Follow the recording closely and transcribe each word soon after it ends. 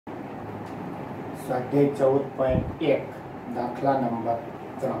સ્વાધ્યાય 14.1 દાખલા નંબર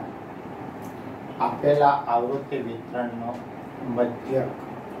 3 આપેલા આવૃત્તિ વિતરણનો મધ્યક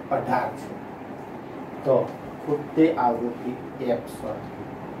 18 છે તો ખૂટતી આવૃત્તિ f શોધો.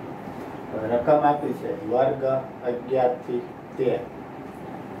 રકમ આપી છે વર્ગ 11 થી 13,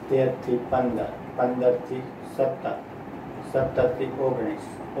 13 થી 15, 15 થી 17, 17 થી 19,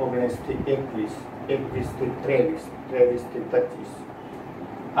 19 થી 21, 21 થી 23, 23 થી 25.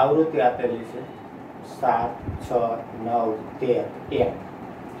 આવૃત્તિ આપેલી છે 7, 6, 9, 13, 1,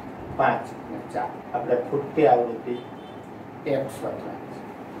 5 અને 4. આપણે ખૂટતી આવૃત્તિ f શોધવાની છે.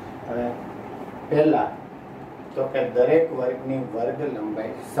 હવે પહેલા તો કે દરેક વર્ગની વર્ગ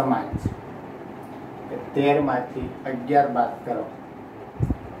લંબાઈ સમાન છે. 13 માંથી 11 બાદ કરો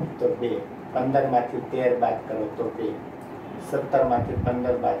તો 2, 15 માંથી 13 બાદ કરો તો 2, 17 માંથી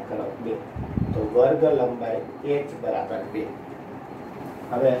 15 બાદ કરો 2, તો વર્ગ લંબાઈ h બરાબર 2.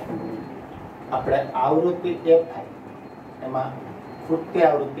 હવે આપણે આવૃત્તિ f થાય એમાં ખૂટતી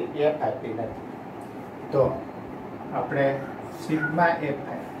આવૃત્તિ f આપી નથી તો આપણે સિગ્મા f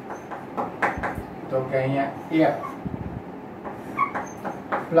થાય તો કે અહીંયા f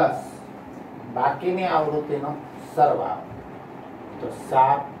પ્લસ બાકીની આવૃત્તિનો સરવાળો તો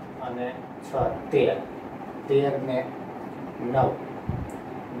 7 અને 6 13, 13 ને 9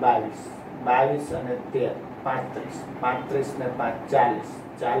 22, 22 અને 13 35, 35 ને 5 40,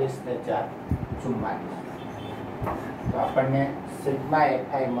 40 ને 4 44. તો આપણને સિગ્મા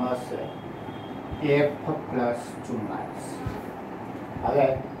fi મળશે f પ્લસ 44. હવે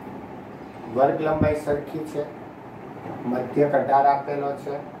વર્ગ લંબાઈ સરખી છે, મધ્યક 18 આપેલો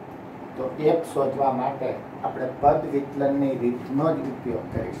છે તો f શોધવા માટે આપણે પદ વિચલનની રીતનો જ ઉપયોગ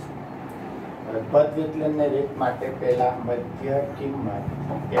કરીશું. હવે પદ વિચલનની રીત માટે પહેલા મધ્ય કિંમત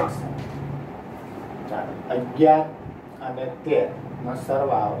x. ચાલો 11 અને 13 નો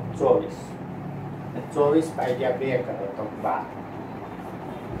સરવાળો 24, 24 ભાગ્યા 2 કરો તો 12.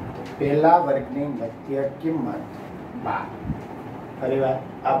 પહેલા વર્ગની મધ્ય કિંમત 12. ફરીવાર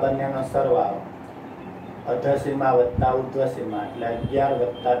આ બંનેનો સરવાળો અધસીમા વત્તા ઉર્ધ્વસીમા એટલે 11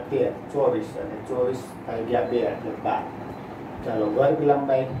 વત્તા 13 24 અને 24 ભાગ્યા 2 એટલે 12. ચાલો વર્ગ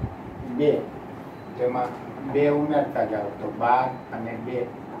લંબાઈ 2 તેમાં 2 ઉમેરતા જાઓ તો 12 અને 2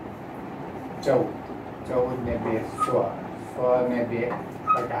 14, 14 ને 2 16, 16 ને 2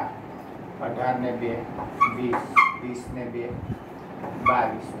 18, 18 ને 2 20, 20 ને 2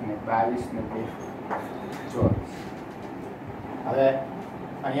 22 અને 22 ને 2 24. હવે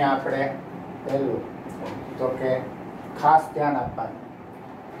અહીંયા આપણે પહેલું તો કે ખાસ ધ્યાન આપવાનું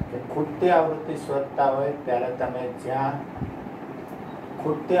કે ખૂટતી આવૃત્તિ શોધતા હોય ત્યારે તમે જ્યાં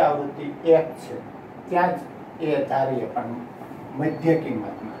ખૂટતી આવૃત્તિ f છે ત્યાં જ એ ધારીએ પણ મધ્ય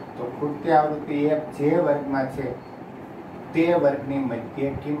કિંમતમાં. તો ખૂટતી આવૃત્તિ f જે વર્ગમાં છે તે વર્ગની મધ્ય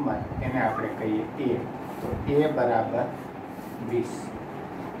કિંમત એને આપણે કહીએ a. તો a બરાબર 20.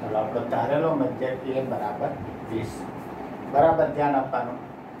 ચાલો આપણો ધારેલો મધ્યક a બરાબર 20. બરાબર ધ્યાન આપવાનું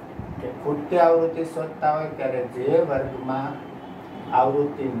કે ખૂટતી આવૃત્તિ શોધતા હોય ત્યારે જે વર્ગમાં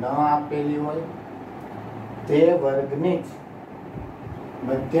આવૃત્તિ ન આપેલી હોય તે વર્ગની જ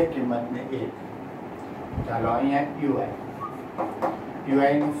મધ્ય કિંમતને 1. ચાલો અહીંયા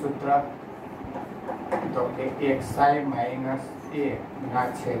ui નું સૂત્ર તો કે xi માઇનસ a ના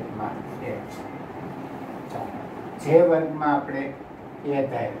છેદમાં h. જે વર્ગમાં આપણે a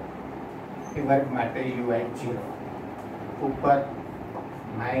ધાર્યો એ વર્ગ માટે ui 0. ઉપર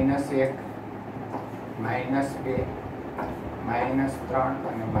 -1, -2, -3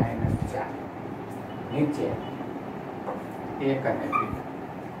 અને -4. નીચે 1 અને 2.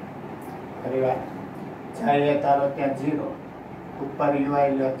 ફરીવાર જ્યારે તારો ત્યાં 0 ઉપર ui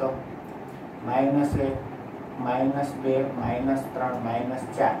લો તો -1, -2, -3,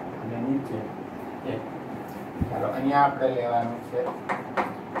 -4 અને નીચે 1. ચાલો અહીંયા આપણે લેવાનું છે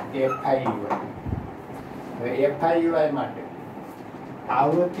FIUI. હવે FIUI માટે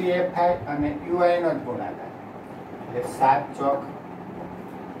આવૃત્તિ fi અને ui નો જ ગુણાકાર એટલે 7 ચોક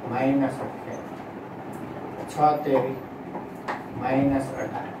 -18, 6 તેરી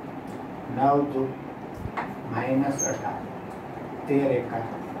 -18, 9 દુ -18, 13 એકા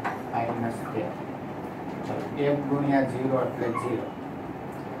 -13. 1 ગુણ્યા 0 એટલે 0.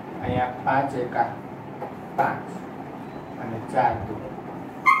 અહીંયા 5 એકા 5 અને 4 દુ 8.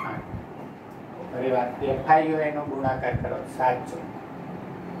 ફરીવાર FIUI નો ગુણાકાર કરો 7 ચોક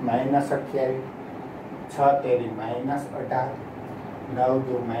 -28, 6 તેરી -18, 9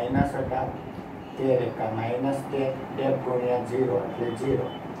 દુ -18, 13 એકા -13, 1 ગુણ્યા 0 એટલે 0,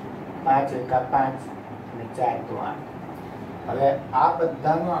 5 એકા 5 અને 4 દુ 8. હવે આ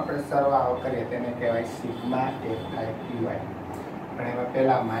બધાનો આપણે સરવાળો કરીએ તેને કહેવાય સિગ્મા fi. પણ એમાં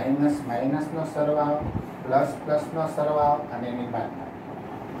પહેલા માઇનસ માઇનસનો સરવાળો, પ્લસ પ્લસનો સરવાળો અને એની બાદબાકી.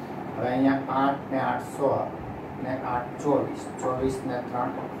 હવે અહીંયા 8 ને 8 16 ને 8 24, 24 ને 3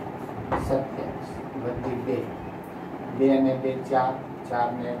 27, બધી 2, 2 ને 2 4,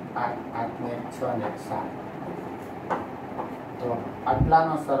 4 ને 8, 8 ને 6 ને 7. તો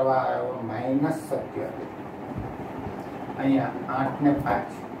આટલાનો સરવાળો -77. અહીંયા 8 ને 5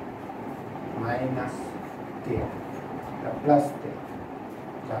 -13 પ્લસ 13.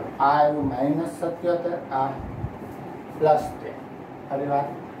 ચાલો આ આવ્યું -77, આ પ્લસ 13. ફરી વાર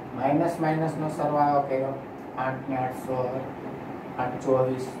માઇનસ માઇનસનો સરવાળો કર્યો. 8 ને 8 16, 8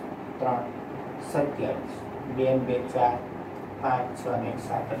 24, 3 27, 2 ને 2 4, 5 6 ને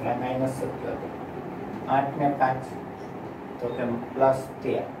 7 એટલે -77. 8 ને 5 તો કે પ્લસ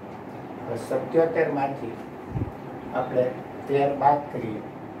 13. હવે 77 માંથી આપણે 13 બાદ કરીએ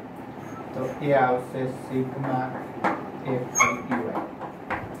તો એ આવશે સિગ્મા FIUI.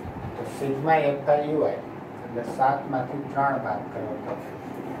 તો સિગ્મા FIUI એટલે 7 માંથી 3 બાદ કરો તો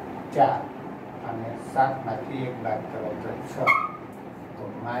 4 અને 7 માંથી 1 બાદ કરો તો 6. તો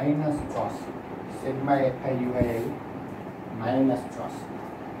 -64. સિગ્મા FIUI આવી -64.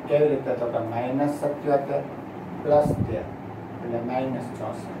 કેવી રીતે? તો કે -77 પ્લસ 13 એટલે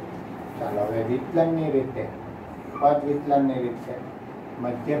 -64. ચાલો હવે વિકલનની રીતે, પદ વિકલનની રીતે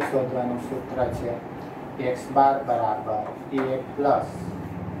મધ્યક શોધવાનું સૂત્ર છે x બાર બરાબર a પ્લસ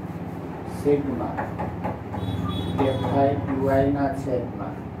સિગ્મા FIUI ના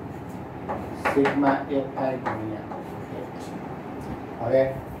છેદમાં સિગ્મા FI ગુણ્યા h. હવે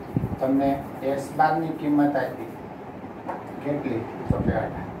તમને x બારની કિંમત આપી કેટલી? તો કે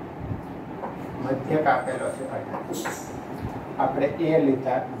 18. મધ્યક આપેલો છે 18. આપણે a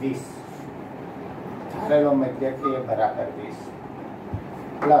લીધા 20. ધારેલો મધ્યક a બરાબર 20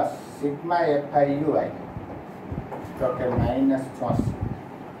 પ્લસ સિગ્મા FIUI તો કે -64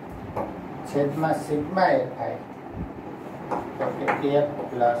 છેદમાં સિગ્મા FI તો કે 1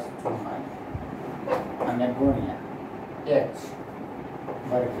 પ્લસ 44 અને ગુણ્યા h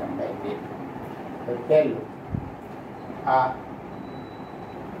વર્ગ લંબાઈ 2. તો પહેલું આ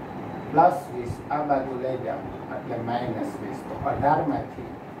પ્લસ 20 આ બાજુ લઈ જાઓ એટલે -20. તો 18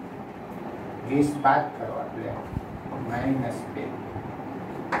 માંથી 20 બાદ કરો એટલે -2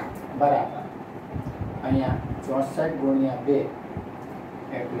 બરાબર. અહીંયા 64 ગુણ્યા 2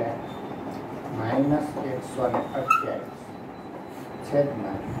 એટલે -128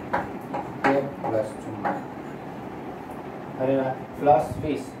 છેદમાં 1 પ્લસ 44. હવે પ્લસ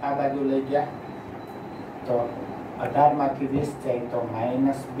 20 આ બાજુ લઈ ગયા તો 18 માંથી 20 જાય તો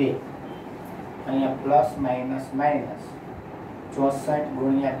 -2. અહીંયા પ્લસ માઇનસ માઇનસ 64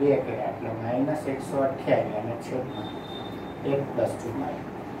 ગુણ્યા 2 કર્યા એટલે -128 અને છેદમાં 1 પ્લસ 44.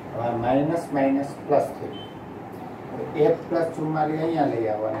 હવે માઇનસ માઇનસ પ્લસ થઈ ગયું. 1 પ્લસ 44 અહીંયા લઈ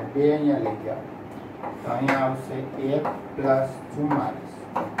આવો અને 2 અહીંયા લઈ જાઓ તો અહીંયા આવશે 1 પ્લસ 44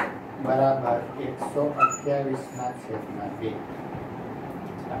 બરાબર 128 ના છેદમાં 2.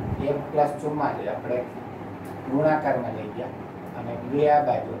 1 પ્લસ 44 આપણે ગુણાકારમાં લઈ ગયા અને 2 આ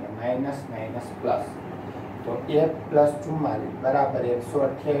બાજુને માઇનસ માઇનસ પ્લસ. તો 1 પ્લસ 44 બરાબર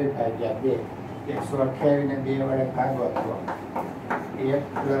 128 ભાગ્યા 2. 128 ને 2 વડે ભાગો તો 1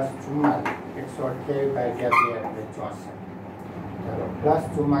 પ્લસ 44 128 ભાગ્યા 2 એટલે 64. ચાલો પ્લસ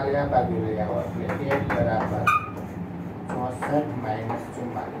 44 આ બાજુ લઈ આવો એટલે 1 બરાબર 64 માઇનસ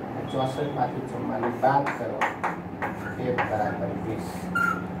 44. 64 માંથી 44 બાદ કરો 1 બરાબર 20.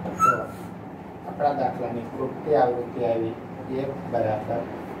 તો આપણા દાખલાની ખૂટતી આવૃત્તિ આવી 1 બરાબર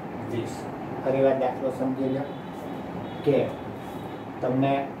 20. ફરી વાર દાખલો સમજી લો કે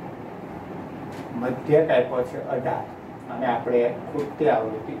તમને મધ્યક આપ્યો છે 18 અને આપણે ખૂટતી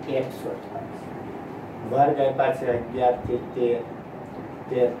આવૃત્તિ 1 શોધવાની છે. વર્ગ આપ્યા છે 11 થી 13,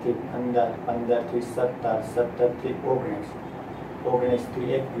 13 થી 15, 15 થી 17, 17 થી 19, 19 થી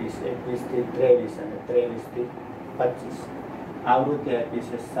 21, 21 થી 23 અને 23 થી 25. આવૃત્તિ આપી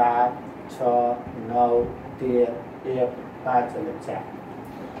છે 7, 6, 9, 13, 1, 5 અને 4.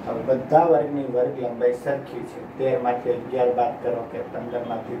 હવે બધા વર્ગની વર્ગ લંબાઈ સરખી છે. 13 માંથી 11 બાદ કરો કે 15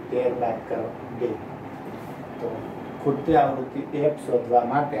 માંથી 13 બાદ કરો 2. તો ખૂટતી આવૃત્તિ 1 શોધવા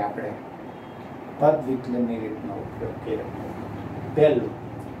માટે આપણે પદ વિકલનની રીતનો ઉપયોગ કર્યો. પહેલું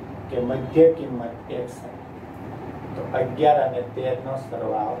કે મધ્ય કિંમત 1 તો 11 અને 13 નો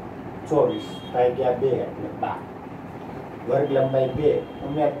સરવાળો 24 ભાગ્યા 2 એટલે 12. વર્ગ લંબાઈ 2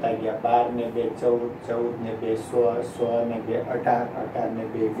 ઉમેરતા ગયા 12 ને 2 14, 14 ને 2 16, 16 ને 2 18, 18 ને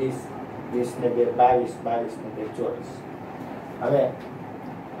 2 20, 20 ને 2 22, 22 ને 2 24. હવે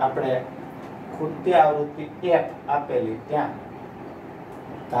આપણે ખૂટતી આવૃત્તિ 1 આપેલી ત્યાં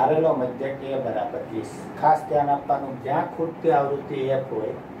ધારેલો મધ્યક એ બરાબર 20. ખાસ ધ્યાન આપવાનું, જ્યાં ખૂટતી આવૃત્તિ f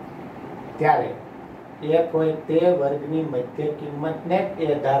હોય ત્યારે f હોય તે વર્ગની મધ્ય કિંમતને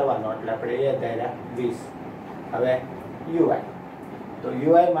એ ધારવાનો, એટલે આપણે એ ધાર્યા 20. હવે ui, તો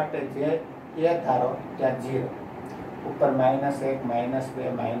ui માટે જે એ ધારો ત્યાં 0, ઉપર -1 -2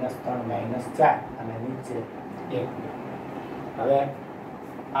 -3 -4 અને નીચે 1. હવે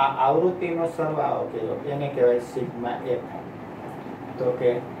આ આવૃત્તિનો સરવાળો કયો, એને કહેવાય સિગ્મા f. તો કે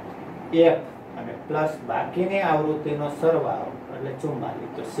f અને પ્લસ બાકીની આવૃત્તિનો સરવાળો એટલે 44.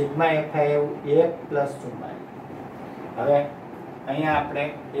 તો સિગ્મા f એવું 1 + 44. હવે અહીંયા આપણે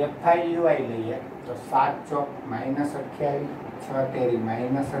fi ui લઈએ તો 7 ચોક -28, 6 તેરી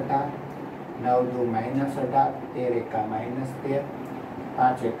 -18, 9 દુ -18, 13 એકા -13,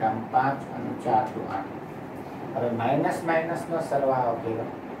 5 એકા 5 અને 4 દુ 8. હવે માઇનસ નો સરવાળો કર્યો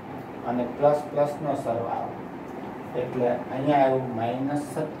અને પ્લસ નો સરવાળો, એટલે અહીંયા આવ્યું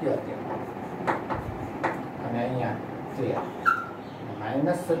 -77 અને અહીંયા 13.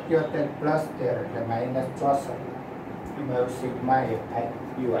 -77 + 13 એટલે -64. એમાં સિગ્મા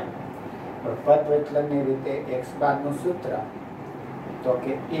fi ui. પદ વિચલનની રીતે x બાર નું સૂત્ર તો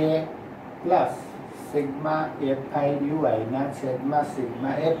કે a plus sigma fi ui ના છેદમાં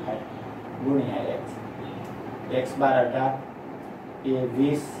સિગ્મા fi ગુણ્યા x. x bar 18, a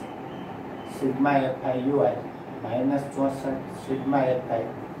 20, sigma fi ui -64 sigma fi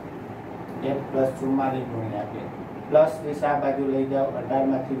 1 + 44 ગુણ્યા 2. પ્લસ 20 આ બાજુ લઈ જાઓ, 18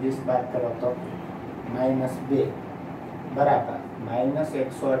 માંથી 20 બાદ કરો તો -2 બરાબર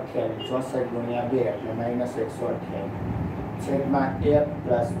 -128. 64 ગુણ્યા 2 એટલે -128 છેદમાં 1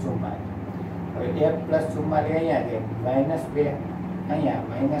 + 44. હવે 1 + 44 અહીંયા છે, -2 અહીંયા,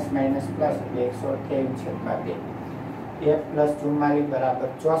 માઇનસ પ્લસ એટલે 128 છેદમાં 2. 1 + 44 બરાબર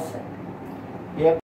 64. 1